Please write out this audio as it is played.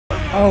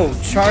Oh,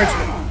 charge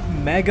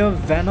Mega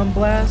Venom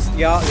Blast?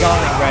 Y'all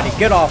ain't ready.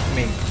 Get off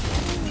me.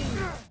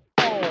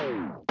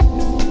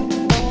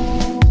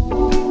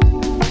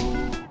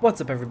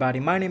 What's up, everybody?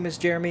 My name is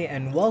Jeremy,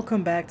 and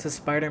welcome back to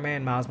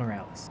Spider-Man Miles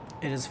Morales.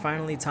 It is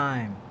finally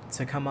time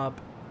to come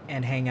up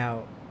and hang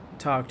out,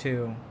 talk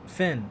to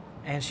Phin.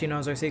 And she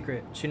knows our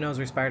secret. She knows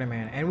we're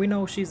Spider-Man, and we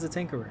know she's the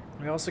Tinkerer.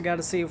 We also got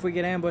to see if we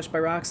get ambushed by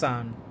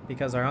Roxxon,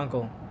 because our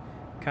uncle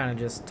kind of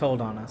just told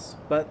on us.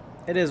 But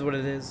it is what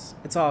it is.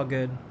 It's all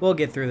good. We'll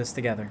get through this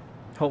together.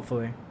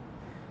 Hopefully.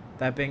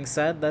 That being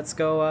said, let's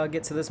go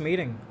get to this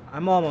meeting.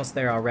 I'm almost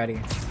there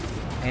already.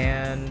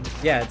 And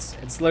yeah,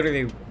 it's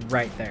literally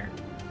right there.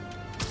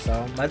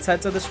 So let's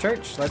head to this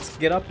church. Let's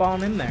get up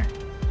on in there.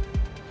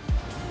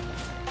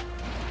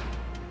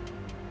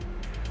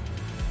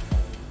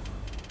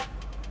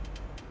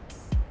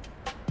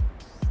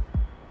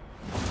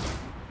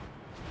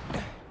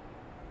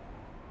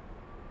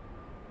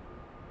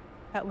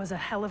 That was a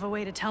hell of a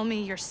way to tell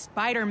me you're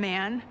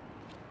Spider-Man.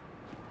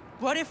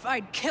 What if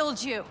I'd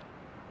killed you?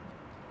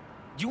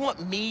 You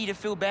want me to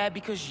feel bad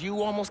because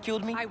you almost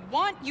killed me? I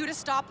want you to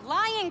stop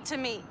lying to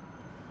me.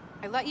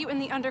 I let you in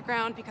the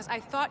underground because I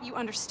thought you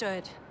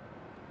understood.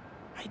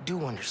 I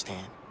do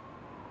understand.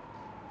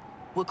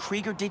 What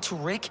Krieger did to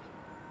Rick?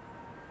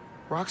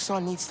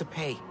 Roxxon needs to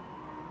pay.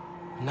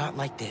 Not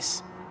like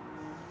this.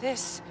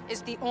 This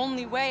is the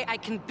only way I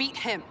can beat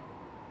him.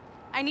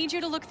 I need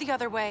you to look the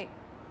other way.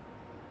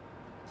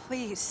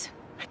 Please.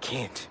 I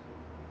can't.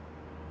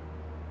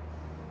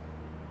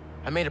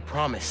 I made a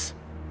promise.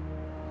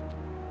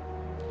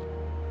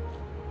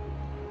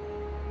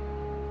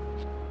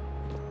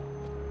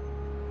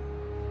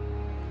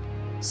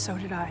 So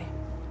did I.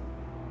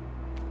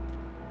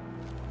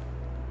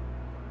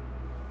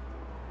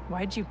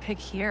 Why'd you pick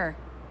here?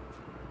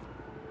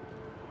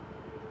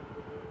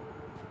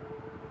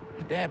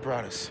 Dad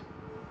brought us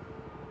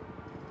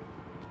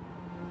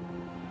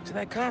to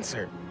that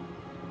concert.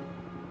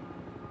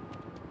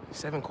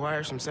 7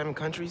 choirs from 7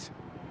 countries.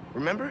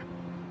 Remember?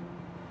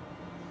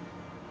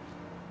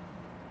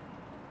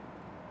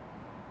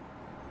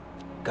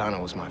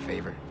 Ghana was my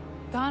favorite.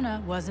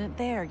 Ghana wasn't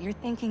there. You're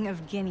thinking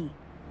of Guinea.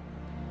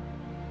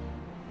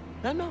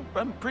 No,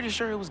 I'm pretty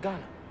sure it was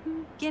Ghana.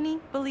 Guinea,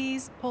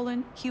 Belize,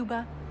 Poland,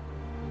 Cuba.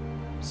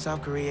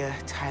 South Korea,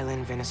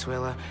 Thailand,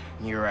 Venezuela.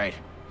 You're right.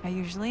 I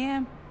usually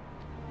am.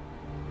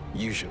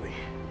 Usually.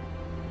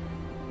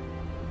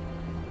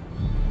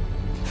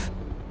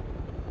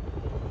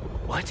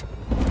 What?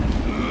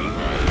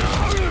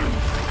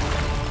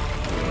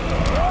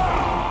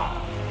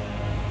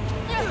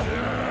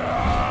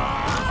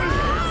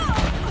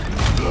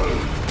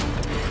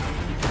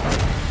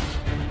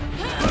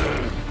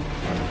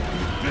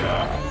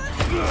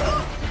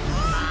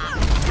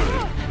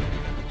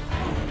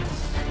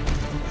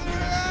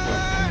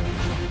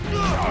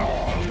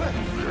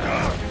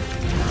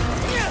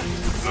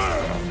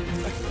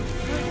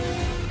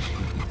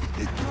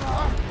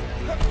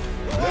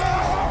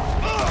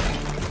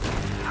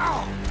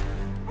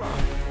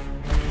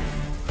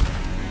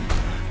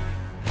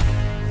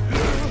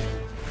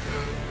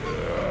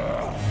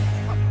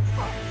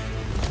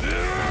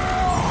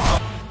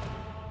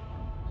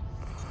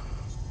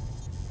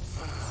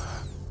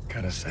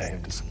 Gotta say,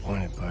 I'm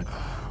disappointed, bud.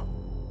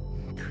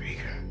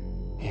 Krieger.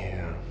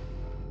 Yeah.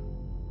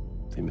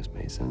 See, Miss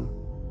Mason?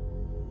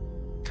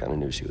 Kinda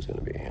knew she was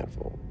gonna be a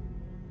handful.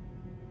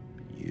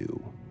 But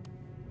you...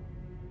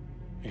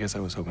 I guess I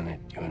was hoping that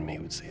you and me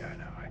would see eye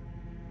to eye.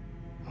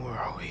 Where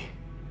are we?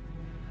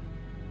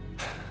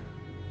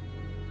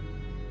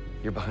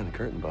 You're behind the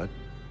curtain, bud.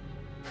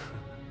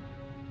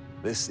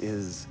 This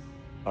is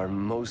our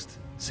most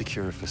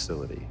secure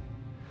facility.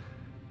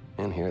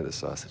 And here the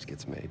sausage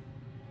gets made.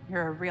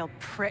 You're a real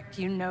prick,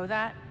 you know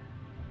that?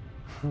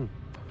 You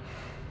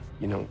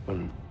know,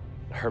 when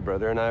her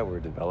brother and I were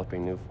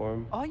developing new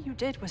form, All you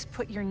did was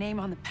put your name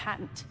on the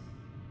patent.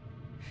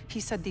 He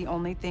said the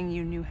only thing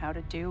you knew how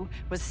to do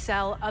was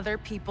sell other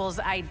people's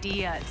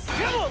ideas.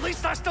 Well, at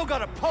least I still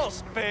got a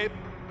pulse, babe.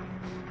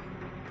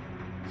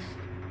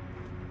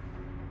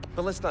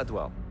 but let's not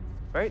dwell,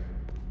 right?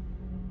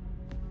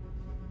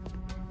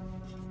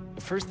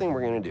 The first thing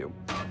we're gonna do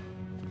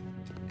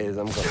is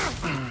I'm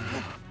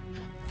gonna...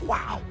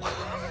 Wow!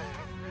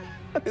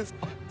 That is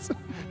awesome.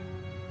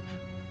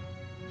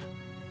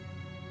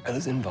 Are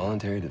those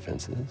involuntary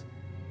defenses?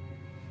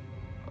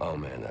 Oh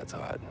man, that's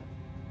hot.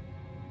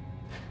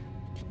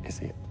 You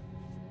see,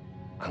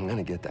 I'm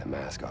gonna get that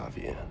mask off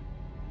you.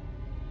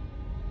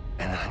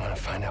 And I'm gonna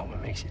find out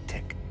what makes you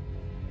tick.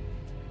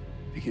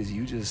 Because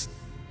you just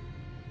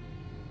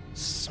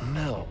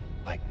smell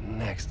like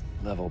next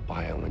level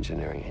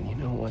bioengineering. And you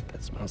know what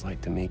that smells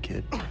like to me,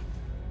 kid?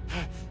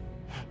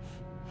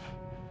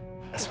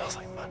 That smells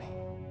like money.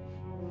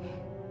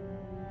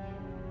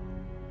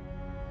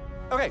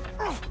 Okay,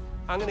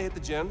 I'm gonna hit the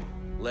gym.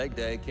 Leg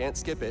day, can't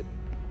skip it.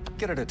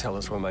 Get her to tell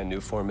us where my new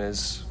form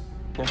is.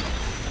 Yeah.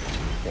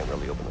 Can't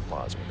really open the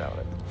plaza without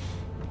it.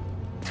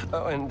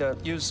 Oh, and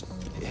use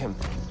him.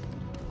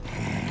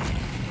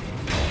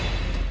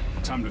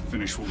 Time to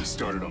finish what we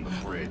started on the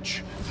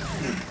bridge.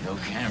 No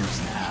cameras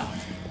now.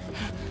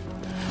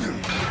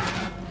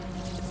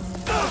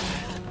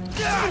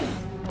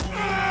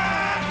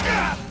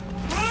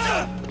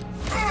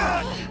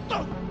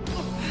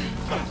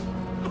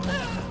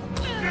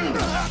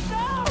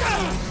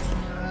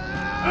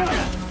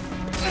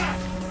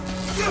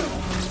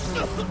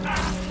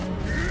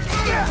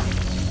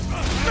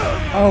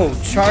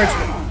 Oh, charge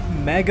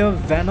Mega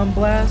Venom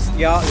Blast?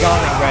 Y'all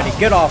ain't ready.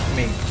 Get off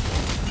me.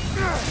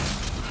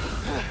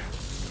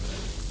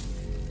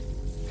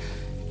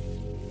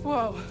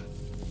 Whoa.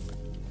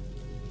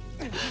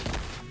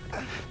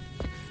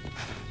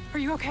 Are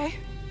you okay?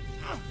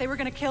 They were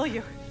gonna kill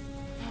you.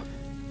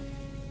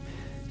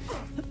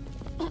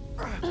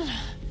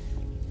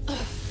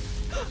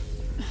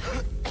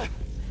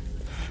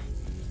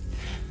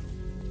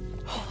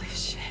 Holy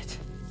shit.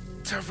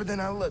 Tougher than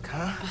I look,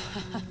 huh?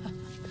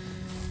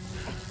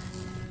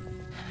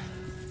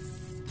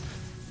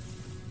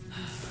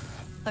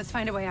 Let's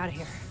find a way out of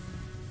here.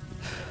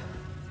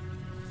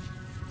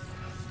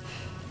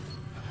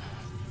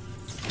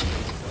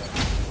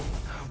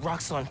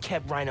 Roxxon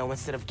kept Rhino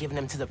instead of giving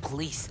him to the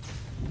police.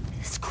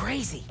 It's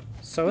crazy.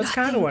 So it's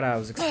kind of what I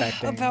was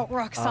expecting. About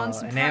Roxxon an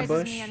surprises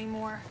ambush. me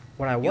anymore.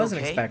 What I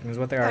wasn't okay? expecting is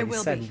what they I already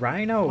will said. be,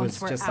 Rhino once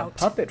is we're just out. a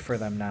puppet for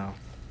them now.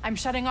 I'm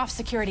shutting off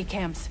security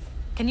cams.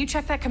 Can you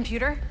check that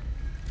computer?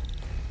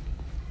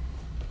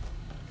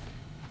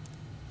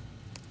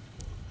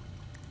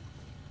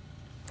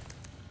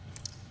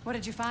 What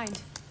did you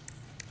find?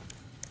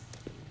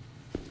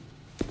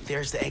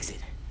 There's the exit.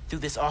 Through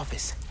this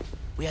office.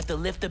 We have to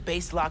lift the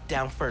base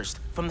lockdown first,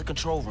 from the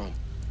control room.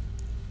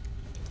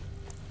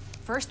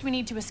 First, we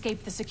need to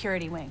escape the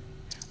security wing.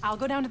 I'll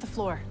go down to the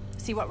floor,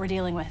 see what we're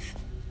dealing with.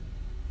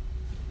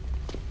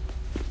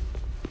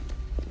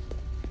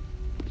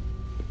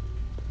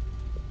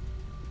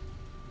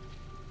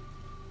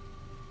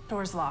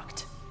 Door's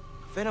locked.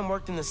 Venom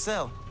worked in the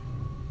cell.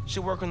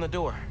 Should work on the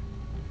door.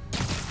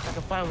 I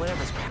can find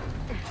whatever's...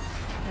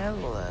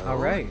 Hello. All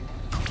right.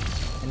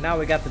 And now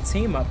we got the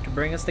team up to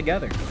bring us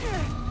together.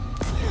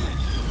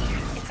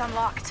 It's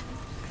unlocked.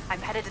 I'm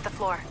headed to the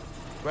floor.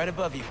 Right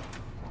above you.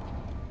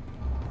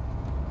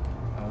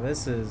 Oh,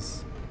 this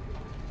is...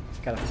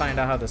 Gotta find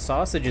out how the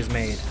sausage is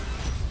made.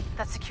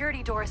 That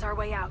security door is our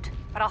way out,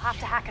 but I'll have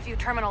to hack a few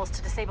terminals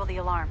to disable the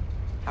alarm.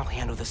 I'll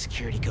handle the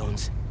security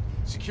goons.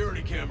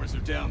 Security cameras are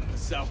down in the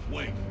south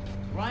wing.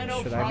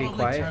 Rhino Should I be probably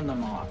quiet? turned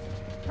them off.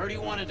 Heard he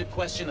wanted to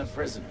question the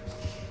prisoners.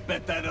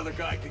 Bet that other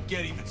guy could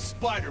get even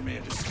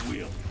Spider-Man to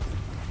squeal.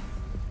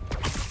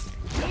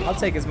 I'll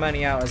take as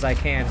many out as I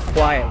can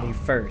quietly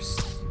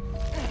first.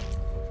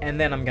 And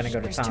then I'm gonna go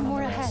to There's town two on the more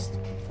rest.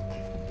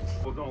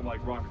 ahead. Don't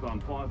like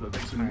Roxxon Plaza. They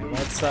can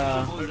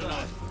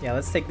Alright,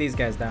 let's take these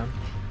guys down.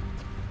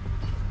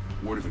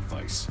 Word of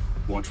advice.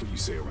 Watch what you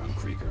say around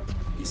Krieger.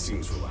 He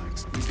seems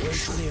relaxed. He's got a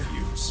short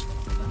fuse.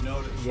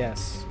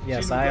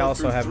 Yes, I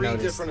also have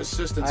noticed.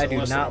 I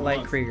do not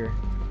like Krieger.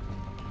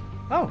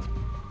 Oh,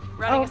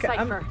 Running okay. a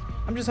cipher.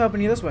 I'm just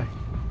helping you this way.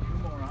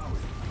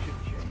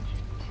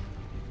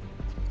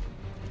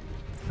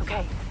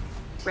 Okay,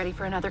 ready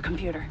for another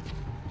computer.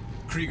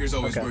 Krieger's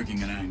always Okay.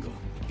 working an angle.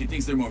 He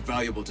thinks they're more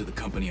valuable to the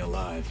company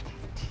alive.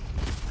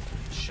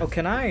 Oh,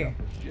 can I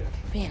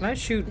Phin,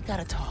 shoot we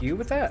gotta talk. you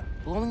with that?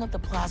 Blowing up the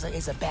plaza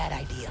is a bad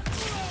idea.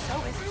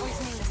 So is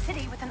poisoning the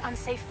city with an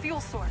unsafe fuel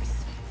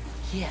source.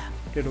 Yeah.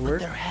 Did it but work?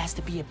 there has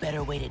to be a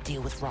better way to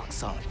deal with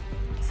Roxxon.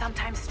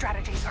 Sometimes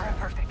strategies are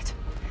imperfect,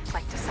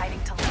 like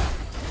deciding to leave.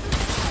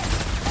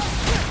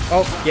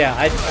 Oh, yeah,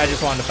 I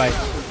just wanted to fight.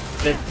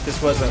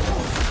 This was a...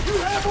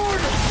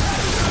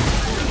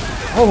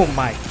 Oh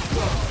my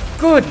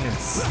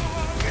goodness!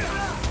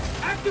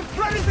 Active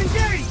threat is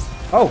engaged!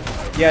 Oh,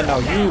 yeah, no,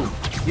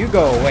 you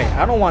go away.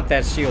 I don't want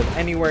that shield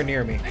anywhere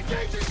near me.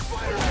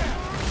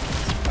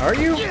 Are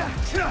you?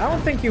 I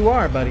don't think you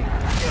are, buddy.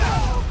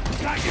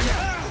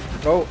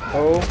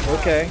 Oh,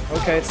 okay,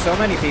 it's so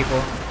many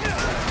people.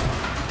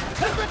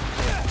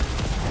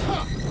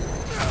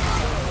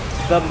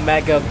 The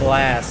Mega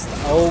Blast.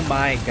 Oh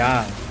my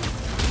god.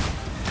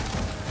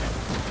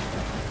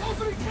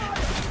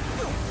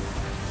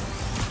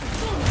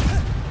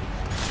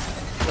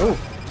 Oh.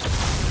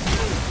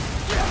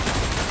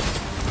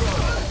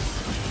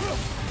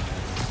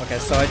 Okay,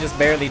 so I just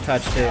barely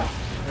touched it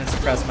and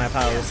suppressed my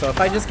powers. So if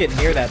I just get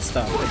near that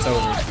stuff, it's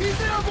over.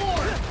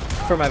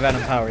 For my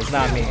Venom powers,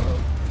 not me,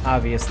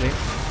 obviously.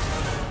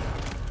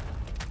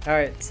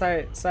 Alright,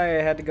 sorry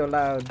I had to go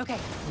loud. Okay,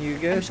 You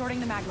I'm good? shorting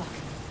the maglock.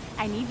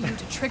 I need you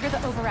to trigger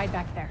the override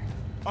back there.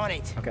 On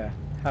it. Okay,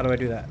 how do I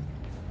do that?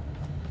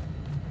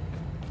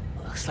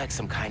 Looks like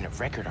some kind of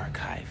record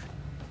archive.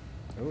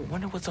 Ooh.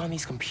 Wonder what's on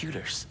these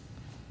computers.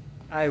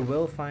 I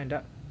will find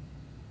out.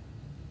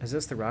 Is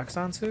this the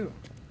Roxxon suit?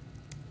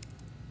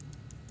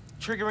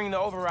 Triggering the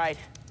override.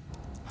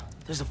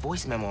 There's a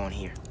voice memo on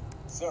here.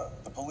 Sir,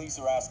 the police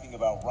are asking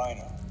about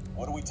Rhino.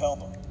 What do we tell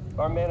them?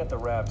 Our man at the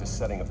raft is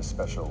setting up a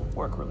special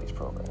work release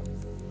program.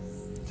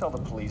 Tell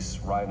the police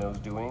Rhino's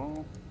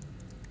doing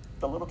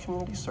a little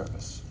community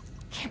service.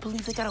 Can't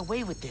believe they got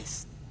away with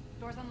this.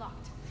 Door's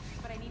unlocked.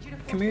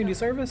 community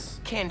service?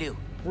 Can do.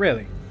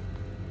 Really?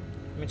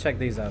 Let me check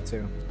these out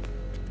too.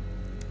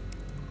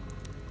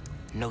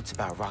 Notes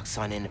about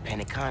Roxxon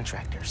independent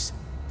contractors.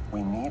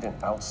 We need an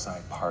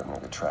outside partner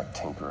to track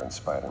Tinker and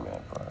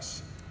Spider-Man for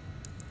us.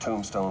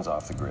 Tombstone's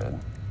off the grid.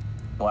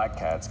 Black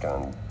Cat's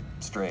gone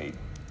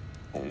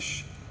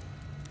straight-ish.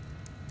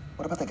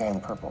 What about the guy in the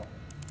purple?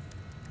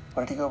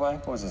 What did he go by?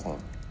 What was his name?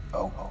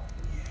 Oh,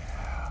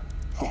 yeah.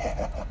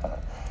 Yeah.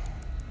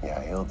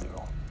 Yeah, he'll do.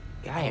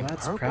 Guy in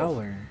That's purple?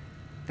 Prowler.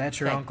 That's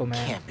your That uncle,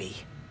 man. Can't be.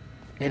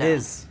 It No,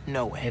 is.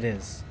 No way. It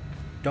is.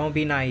 Don't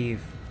be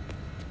naive.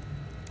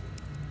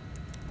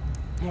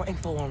 More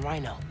info on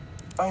Rhino.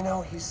 I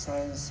know he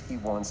says he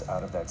wants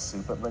out of that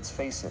suit, but let's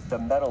face it, the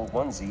metal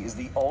onesie is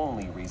the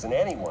only reason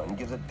anyone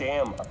gives a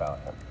damn about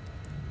him.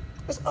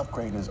 Just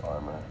upgrade his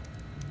armor.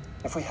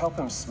 If we help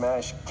him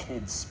smash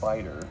Kid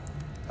Spider,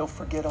 he'll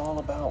forget all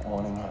about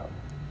wanting out.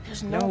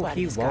 There's No,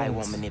 nobody he this guy won't.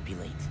 won't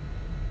manipulate.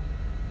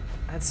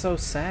 That's so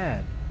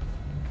sad.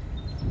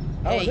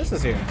 Oh, Hey. this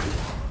is here.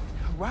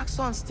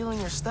 Roxxon's stealing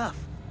your stuff.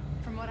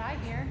 From what I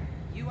hear,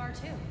 you are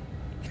too.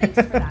 Thanks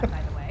for that,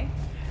 by the way.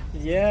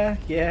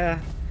 Yeah.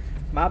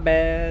 My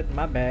bad,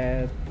 my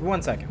bad.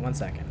 One second.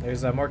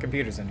 There's more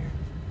computers in here.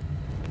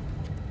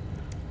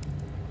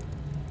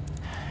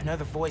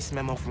 Another voice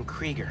memo from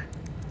Krieger.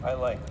 I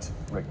liked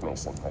Rick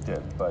Mason, I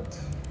did, but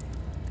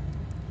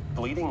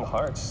bleeding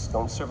hearts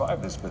don't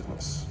survive this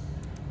business.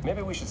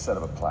 Maybe we should set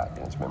up a plaque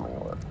in his memory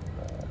or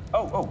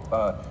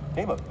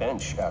name a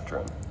bench after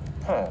him.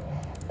 Huh.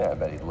 Yeah, I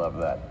bet he'd love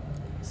that.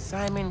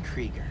 Simon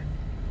Krieger.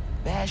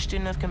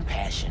 Bastion of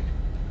compassion.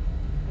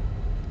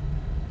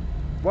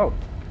 Whoa.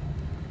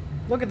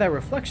 Look at that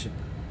reflection.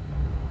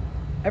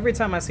 Every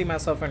time I see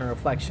myself in a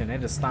reflection,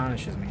 it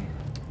astonishes me.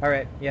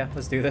 Alright, yeah,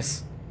 let's do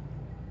this.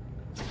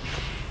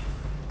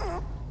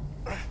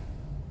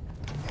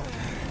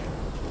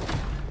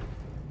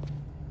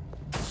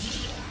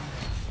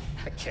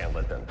 I can't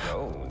let them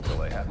go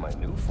until I have my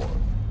new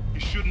form. You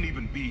shouldn't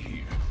even be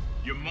here.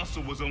 Your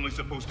muscle was only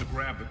supposed to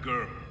grab the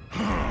girl.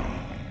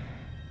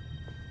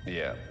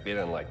 Yeah, he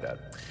didn't like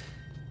that.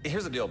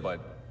 Here's the deal, bud.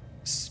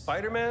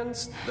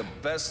 Spider-Man's the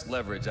best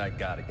leverage I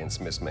got against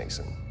Miss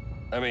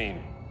Mason. I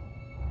mean,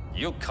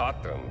 you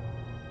caught them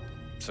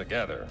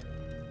together.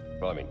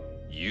 Well, I mean,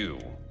 you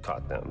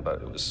caught them,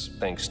 but it was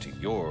thanks to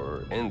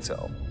your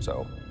intel.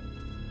 So,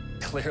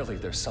 clearly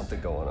there's something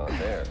going on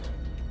there.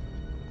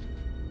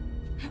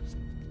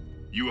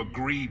 You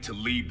agreed to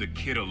leave the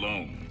kid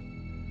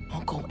alone.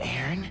 Uncle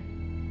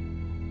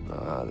Aaron?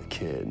 Ah, the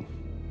kid.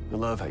 I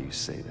love how you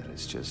say that.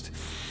 It's just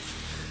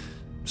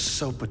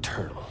so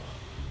paternal.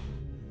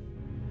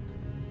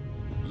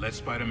 Let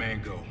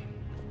Spider-Man go,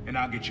 and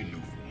I'll get you new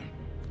form.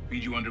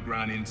 Feed you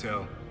underground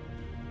intel,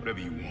 whatever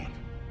you want.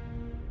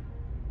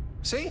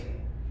 See?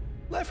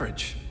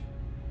 Leverage.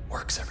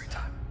 Works every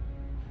time.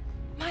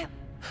 Miles,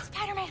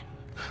 Spider-Man.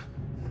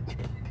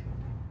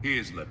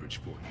 Here's leverage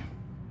for you.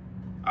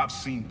 I've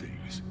seen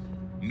things.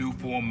 New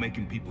form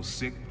making people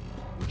sick.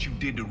 What you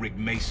did to Rick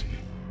Mason.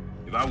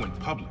 If I went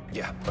public...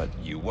 Yeah, but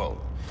you won't.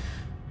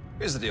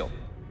 Here's the deal.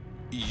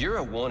 You're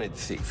a wanted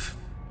thief.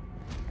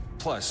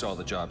 Plus all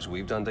the jobs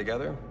we've done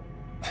together.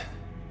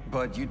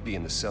 But you'd be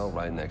in the cell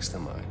right next to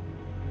mine.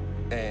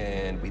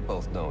 And we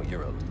both know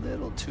you're a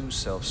little too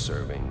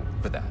self-serving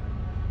for that.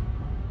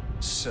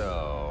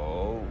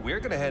 So, we're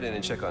gonna head in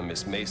and check on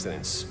Miss Mason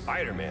and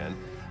Spider-Man,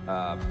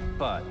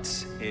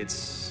 but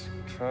it's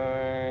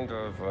kind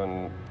of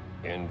an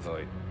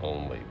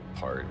invite-only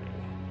party.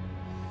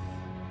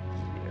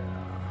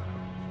 Yeah.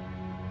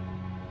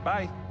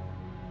 Bye.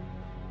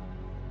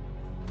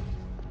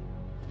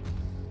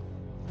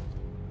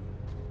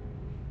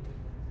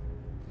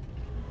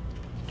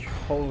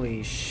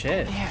 Holy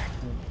shit. There.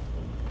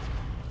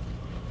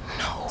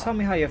 No. Tell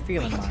me how you're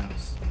feeling,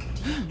 Miles.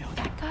 Do you know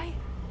that guy?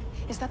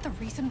 Is that the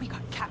reason we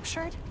got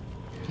captured?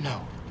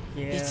 No.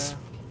 Yeah. It's...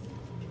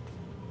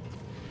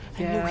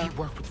 I knew he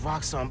worked with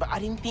Roxxon, but I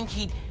didn't think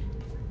he'd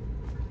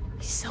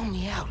sell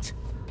me out.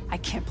 I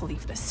can't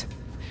believe this.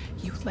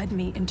 You led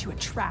me into a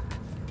trap.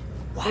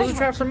 Why It was a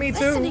trap for me, too.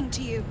 listening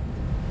to you?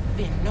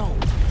 Finn, no.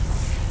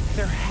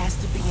 There has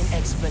to be an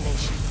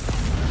explanation.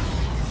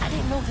 I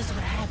didn't know this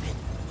would happen.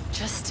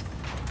 Just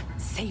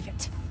save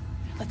it.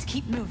 Let's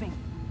keep moving.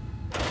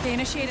 They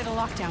initiated a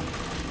lockdown.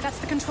 That's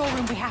the control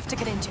room we have to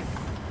get into.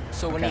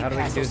 So we Okay, need how do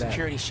we past do those that?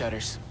 security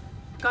shutters.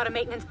 Got a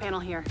maintenance panel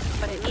here,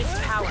 but it needs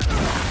power.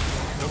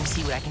 Let me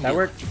see what I can do. That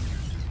worked?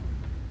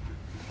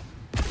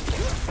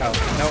 Oh,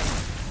 nope.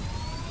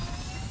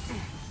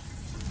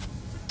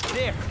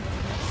 There.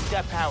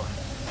 Got power.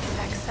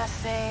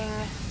 Accessing...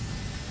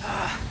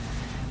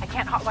 I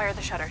can't hotwire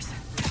the shutters,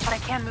 but I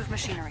can move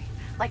machinery,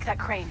 like that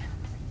crane.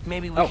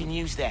 Maybe we Oh. can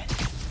use that.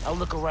 I'll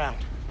look around.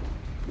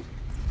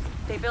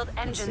 They build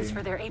engines see.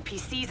 for their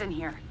APCs in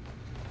here.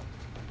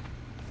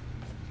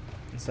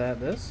 Is that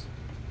this?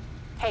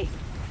 Hey,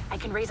 I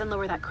can raise and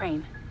lower that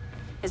crane.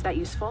 Is that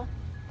useful?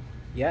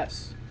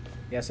 Yes.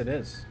 Yes, it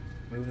is.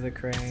 Move the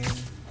crane.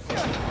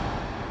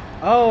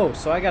 Oh,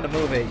 so I gotta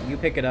move it. You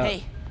pick it up.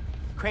 Hey,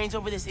 crane's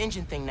over this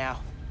engine thing now.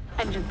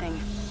 Engine thing.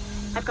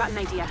 I've got an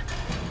idea.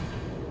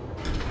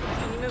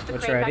 Can you move the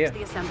What's crane your back idea? to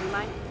the assembly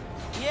line?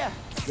 Yeah.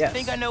 Yes.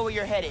 Think I know where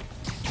you're headed.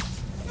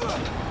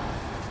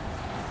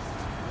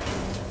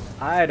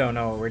 I don't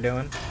know what we're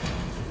doing.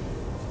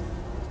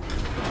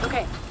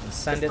 Okay.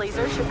 Send this it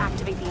laser through. should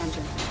activate the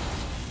engine.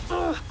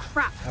 Ugh,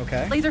 crap.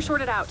 Okay. Laser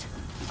shorted out.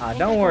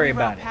 Don't worry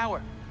about it.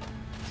 Power.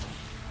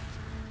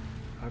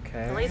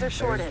 Okay. The laser there's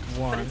shorted, but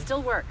one. it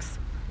still works.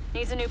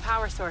 Needs a new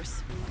power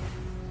source.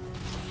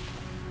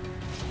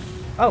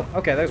 Oh,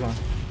 okay, there's one.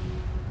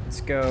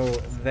 Let's go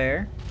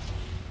there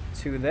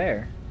to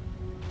there.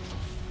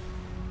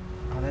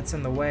 Oh, that's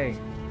in the way.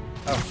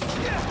 Oh.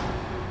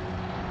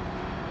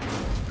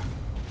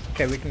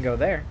 Okay, we can go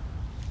there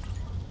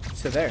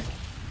to there.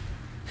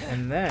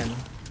 And then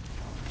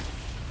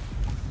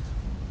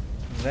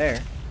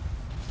there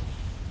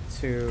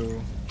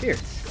to here.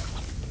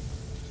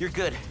 You're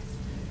good.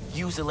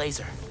 Use a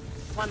laser.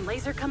 One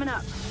laser coming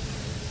up.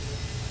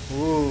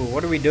 Ooh,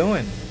 what are we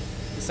doing?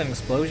 Is this an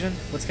explosion?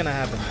 What's gonna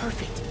happen?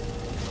 Perfect.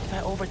 If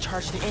I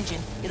overcharge the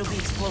engine, it'll be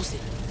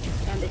explosive.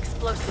 And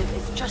explosive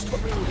is just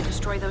what we need to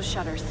destroy those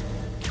shutters.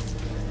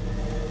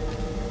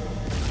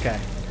 Okay,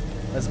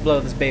 let's blow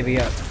this baby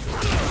up.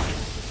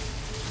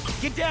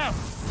 Get down!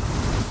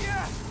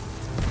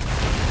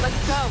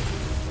 Let's go.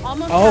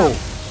 Almost Oh!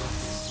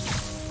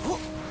 out.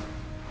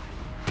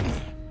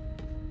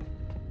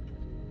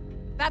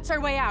 That's our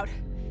way out.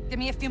 Give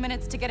me a few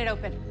minutes to get it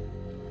open.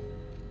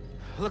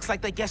 Looks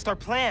like they guessed our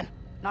plan.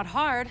 Not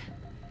hard.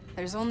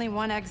 There's only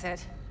one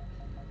exit.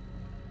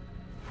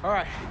 All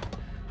right,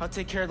 I'll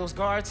take care of those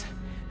guards.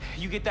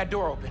 You get that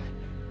door open.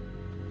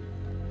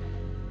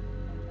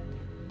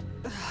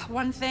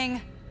 One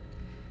thing.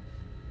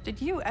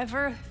 Did you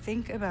ever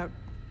think about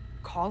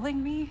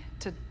calling me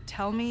to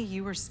tell me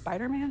you were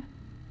Spider-Man?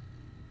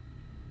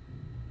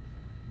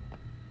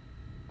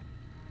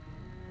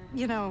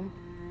 You know,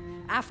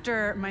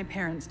 after my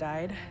parents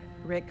died,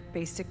 Rick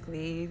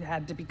basically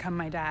had to become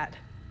my dad.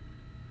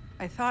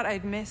 I thought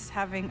I'd miss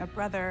having a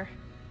brother,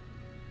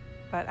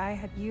 but I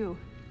had you.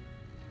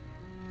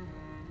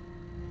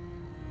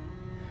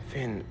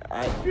 Phin,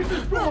 Get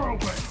this door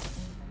open!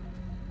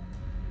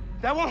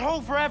 That won't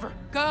hold forever.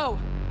 Go!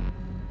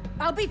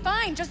 I'll be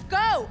fine, just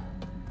go!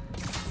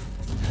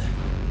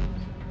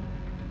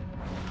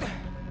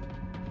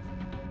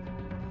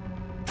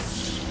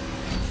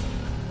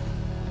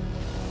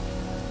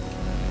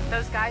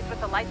 Those guys with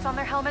the lights on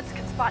their helmets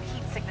can spot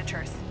heat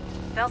signatures.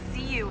 They'll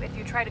see you if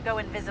you try to go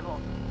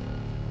invisible.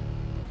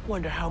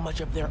 Wonder how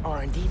much of their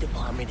R&D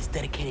department is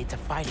dedicated to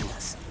fighting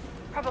us.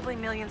 Probably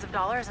millions of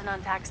dollars in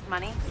untaxed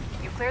money.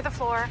 You clear the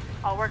floor,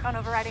 I'll work on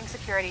overriding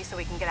security so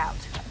we can get out.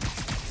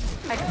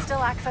 I can still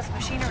access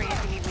machinery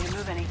if you need me to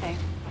move anything.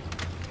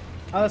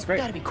 Oh, that's great.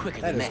 Gotta be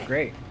quicker That than is that.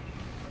 great.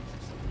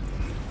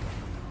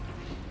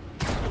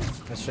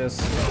 Let's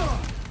just...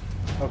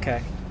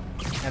 Okay.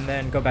 And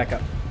then go back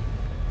up.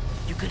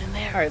 You good in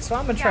there? Alright, so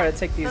I'm gonna try to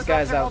take these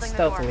guys out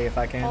stealthily if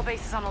I Whole can.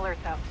 base is on alert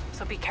though,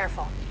 so be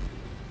careful.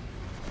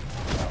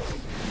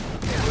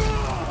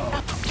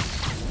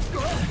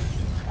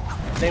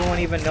 They won't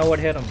even know what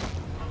hit them.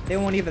 They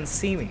won't even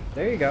see me.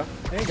 There you go.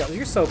 There you go.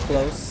 You're so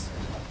close.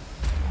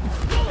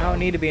 I don't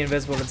need to be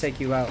invisible to take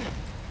you out.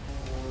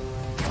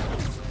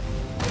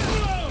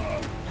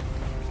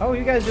 Oh,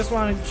 you guys just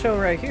want to chill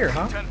right here,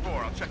 huh? 10-4,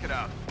 I'll check it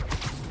out.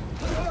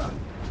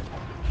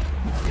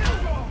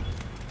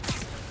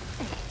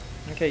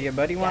 Okay, your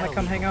buddy want to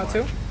come hang out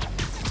too?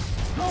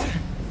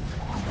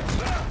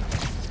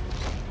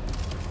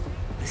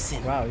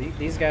 Listen. Wow,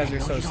 these guys I are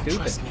know so you don't stupid.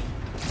 trust me.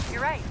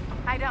 You're right,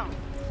 I don't.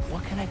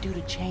 What can I do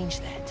to change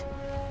that?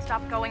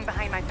 Stop going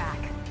behind my back.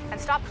 And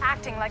stop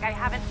acting like I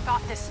haven't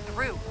thought this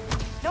through.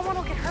 No one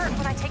will get hurt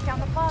when I take down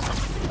the plaza.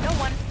 No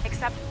one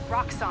except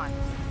Roxxon.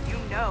 You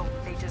know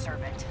they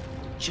deserve it.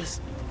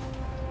 Just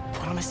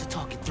promise to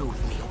talk it through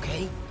with me,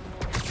 okay?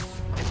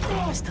 And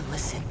promise to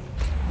listen.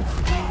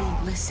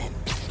 Really listen.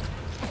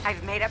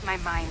 I've made up my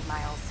mind,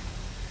 Miles.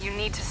 You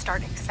need to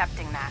start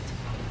accepting that.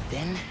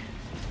 Then,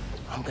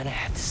 I'm gonna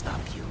have to stop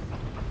you.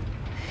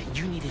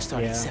 You need to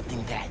start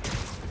accepting that.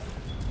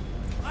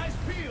 Nice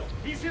peel.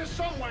 He's here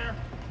somewhere.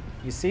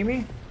 You see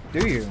me?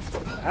 Do you?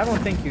 I don't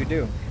think you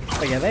do.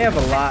 But yeah, they have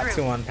a lot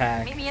to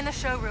unpack. Meet me in the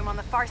showroom on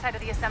the far side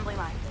of the assembly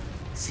line.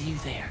 See you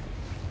there.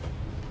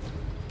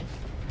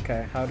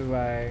 Okay, how do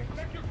I...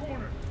 Check your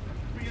corner.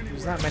 Be anywhere.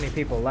 There's not many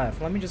people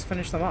left. Let me just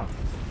finish them off.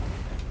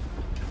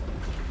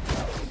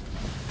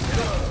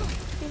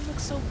 They look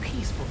so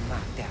peaceful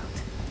knocked out.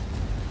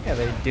 Yeah,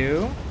 they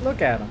do.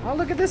 Look at them. Oh,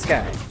 look at this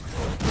guy.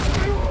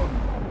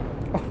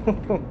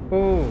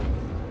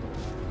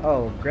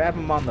 Oh, grab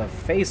him on the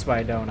face,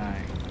 why don't I?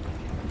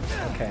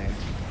 Okay.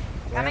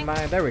 Where am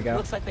I? There we go.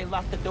 Looks like they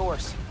locked the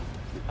doors.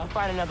 I'll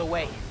find another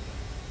way.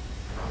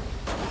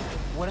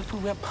 What if we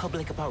went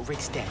public about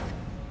Rick's death?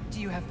 Do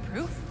you have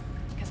proof?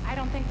 Because I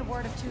don't think the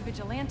word of two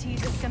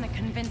vigilantes is gonna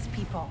convince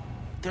people.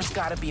 There's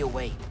gotta be a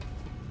way.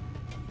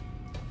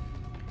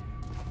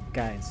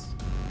 Guys,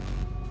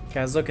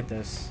 look at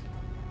this.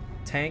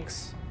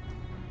 Tanks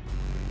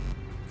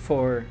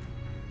for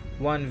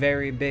one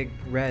very big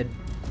red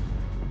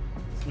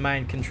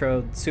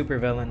mind-controlled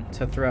supervillain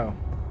to throw.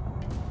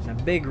 In a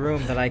big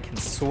room that I can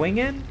swing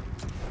in?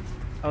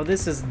 Oh,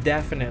 this is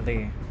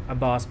definitely a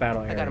boss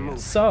battle area. I gotta move.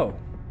 So,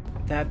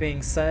 that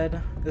being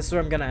said, this is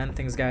where I'm gonna end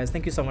things, guys.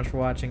 Thank you so much for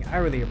watching. I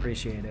really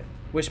appreciate it.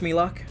 Wish me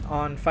luck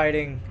on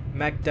fighting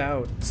mech'd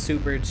out,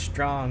 super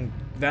strong,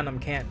 Venom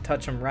can't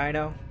touch him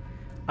Rhino.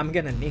 I'm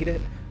gonna need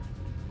it.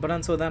 But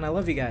until then, I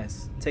love you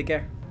guys. Take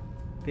care.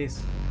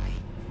 Peace.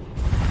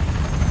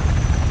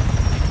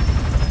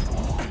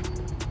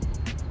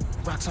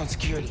 Roxxon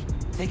security.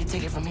 They can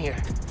take it from here.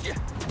 Yeah.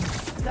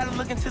 Gotta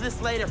look into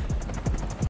this later.